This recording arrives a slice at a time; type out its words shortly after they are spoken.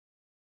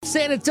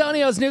San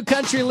Antonio's new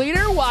country leader,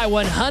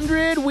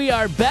 Y100. We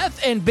are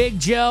Beth and Big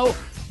Joe.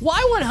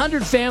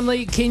 Y100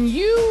 family, can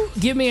you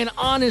give me an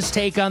honest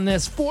take on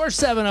this?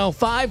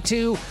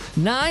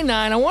 470-5299.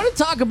 I want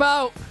to talk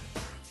about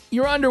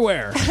your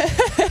underwear.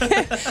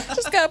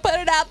 Just gonna put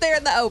it out there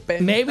in the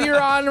open. Maybe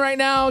you're on right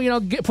now,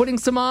 putting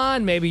some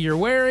on. Maybe you're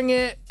wearing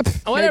it.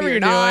 Whatever Maybe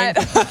you're not.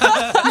 doing.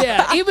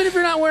 Yeah, even if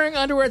you're not wearing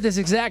underwear at this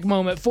exact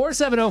moment.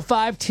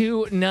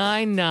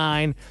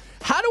 470-5299.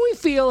 How do we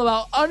feel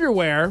about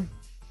underwear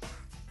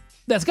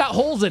that's got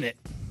holes in it?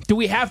 Do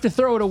we have to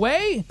throw it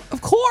away?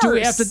 Of course. Do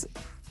we have to...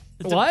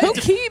 What? Who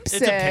keeps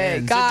it it,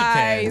 depends.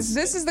 guys?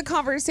 This is the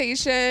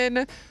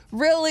conversation.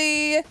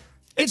 Really?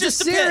 It's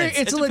just a serious, depends.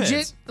 it's It a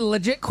depends.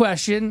 legit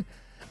question.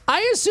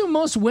 I assume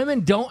most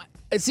women don't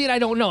see it. I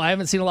don't know. I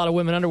haven't seen a lot of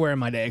women underwear in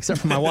my day,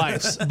 except for my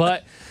wife's.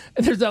 But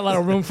there's not a lot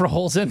of room for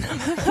holes in them.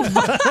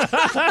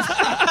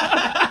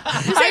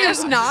 You say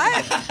there's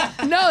not?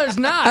 No, there's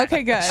not.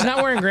 Okay, good. She's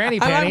not wearing granny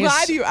panties. I'm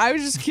glad you. I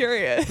was just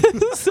curious.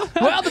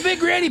 Well, the big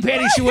granny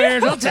panties she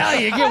wears, I'll tell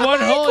you, you get one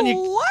hole and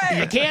what?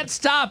 you can't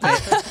stop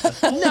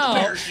it.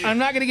 No, I'm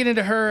not going to get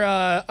into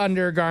her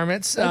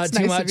undergarments That's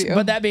too nice of much. you.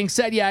 But that being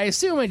said, yeah, I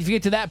assume if you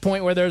get to that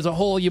point where there's a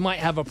hole, you might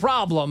have a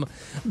problem.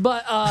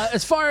 But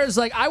as far as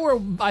like I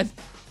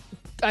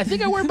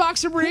think I wear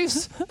boxer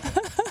briefs.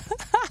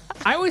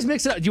 I always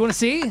mix it up. Do you want to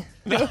see?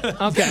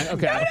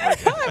 Okay.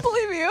 I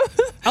believe you.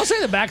 I'll show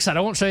you the backside.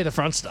 I won't show you the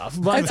front stuff.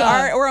 But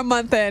We're a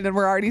month in and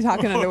we're already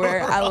talking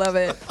underwear. I love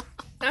it.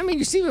 I mean,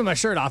 you see me with my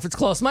shirt off. It's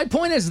close. My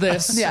point is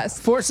this.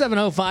 Yes.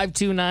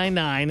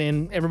 470-5299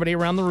 and everybody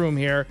around the room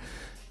here.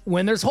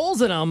 When there's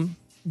holes in them,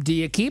 do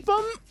you keep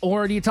them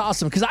or do you toss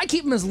them? Because I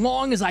keep them as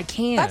long as I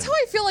can. That's how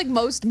I feel like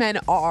most men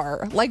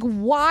are. Like,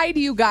 why do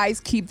you guys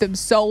keep them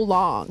so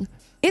long?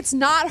 It's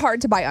not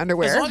hard to buy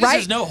underwear, As long as right?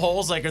 there's no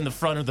holes like in the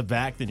front or the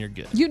back, then you're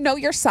good. You know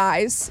your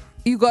size.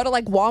 You go to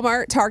like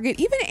Walmart, Target,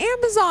 even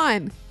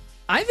Amazon.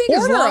 I think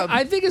Order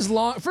 'em. as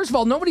long. First of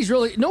all, nobody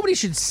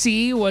should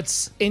see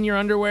what's in your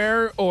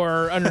underwear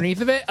or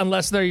underneath of it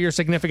unless they're your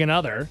significant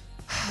other.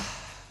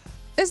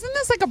 Isn't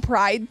this like a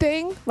pride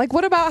thing? Like,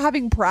 what about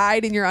having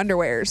pride in your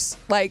underwears?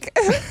 Like,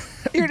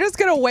 you're just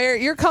gonna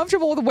you're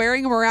comfortable with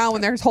wearing them around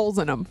when there's holes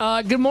in them.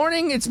 Good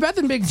morning. It's Beth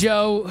and Big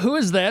Joe. Who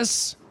is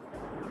this?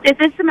 This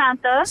is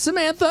Samantha.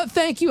 Samantha,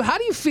 thank you. How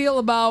do you feel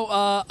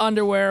about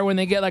underwear when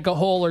they get like a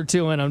hole or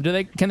two in them?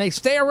 Can they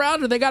stay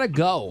around or they gotta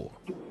go?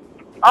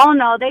 Oh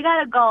no, they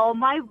gotta go.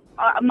 Mine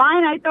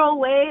I throw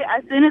away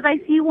as soon as I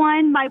see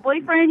one. My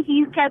boyfriend,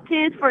 he's kept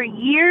his for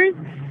years,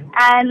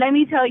 and let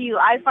me tell you,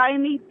 I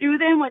finally threw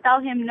them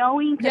without him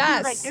knowing. 'Cause Yes.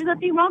 he's like, there's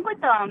nothing wrong with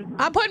them.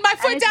 I'm putting my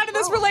foot it's down in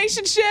this gross.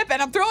 relationship,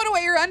 and I'm throwing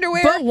away your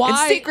underwear But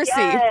why- in secrecy.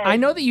 Yes. I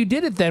know that you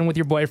did it then with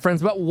your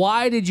boyfriends, but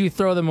why did you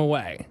throw them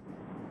away?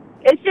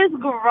 It's just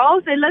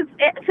gross.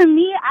 To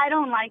me, I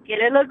don't like it.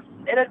 It looks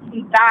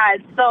bad.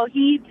 So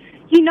he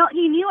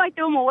knew I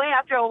threw them away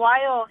after a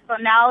while. So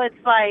now it's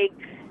like.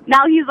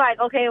 Now he's like,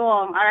 okay,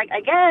 well, I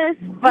guess,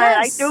 but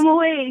I Yes. threw them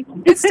away.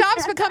 It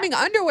stops becoming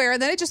underwear,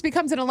 and then it just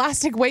becomes an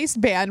elastic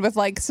waistband with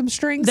like some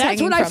strings That's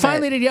hanging what I from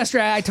finally it. did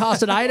yesterday. I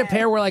tossed it. I had a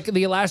pair where like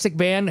the elastic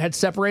band had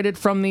separated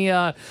from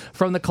the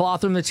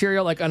cloth or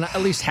material, like on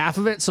at least half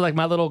of it. So like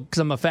because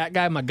I'm a fat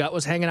guy, my gut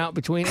was hanging out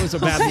between. It was a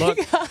bad look.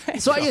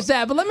 So I get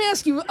that. But let me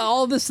ask you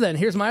all of this then.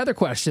 Here's my other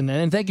question,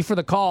 and thank you for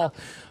the call.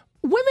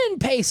 Women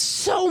pay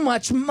so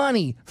much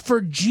money for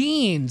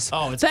jeans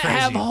Oh, it's that crazy.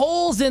 have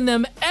holes in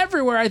them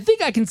everywhere. I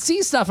think I can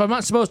see stuff I'm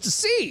not supposed to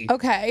see.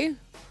 Okay.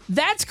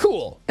 That's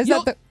cool.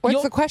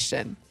 What's the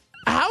question?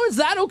 How is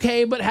that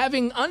okay? But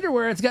having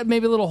underwear, it's got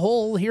maybe a little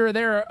hole here or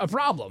there, a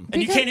problem.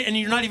 And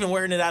you're not even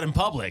wearing it out in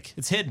public.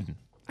 It's hidden.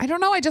 I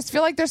don't know. I just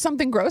feel like there's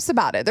something gross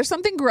about it. There's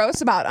something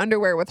gross about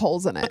underwear with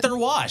holes in it. But they're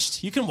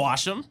washed. You can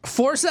wash them.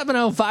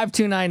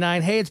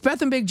 470-5299. Hey, it's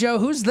Beth and Big Joe.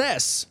 Who's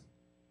this?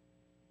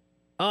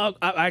 Oh,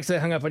 I actually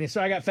hung up on you.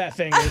 Sorry, I got fat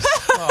fingers.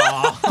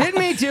 Didn't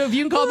mean to. If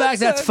you can call back,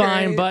 that's so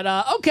fine. great. But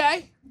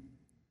okay.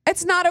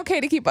 It's not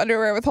okay to keep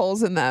underwear with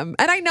holes in them.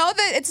 And I know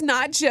that it's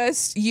not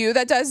just you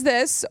that does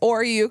this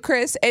or you,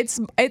 Chris. It's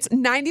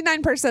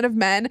 99% of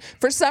men,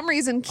 for some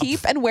reason, keep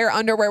and wear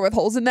underwear with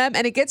holes in them.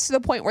 And it gets to the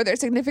point where their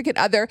significant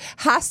other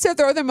has to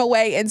throw them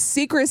away in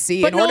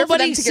secrecy But in order for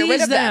nobody them to get rid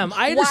sees of them. them.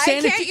 I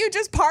understand Why if can't you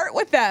just part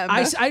with them?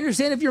 I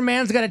understand if your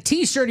man's got a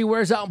T-shirt he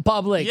wears out in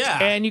public, Yeah.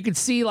 and you can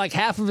see like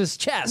half of his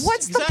chest.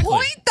 What's Exactly. the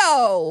point,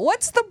 though?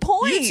 What's the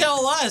point? You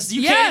tell us.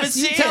 You can't even Yes,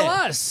 see you tell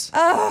it. us.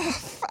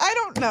 I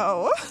don't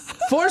know.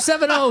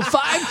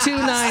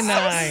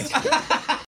 470-5299.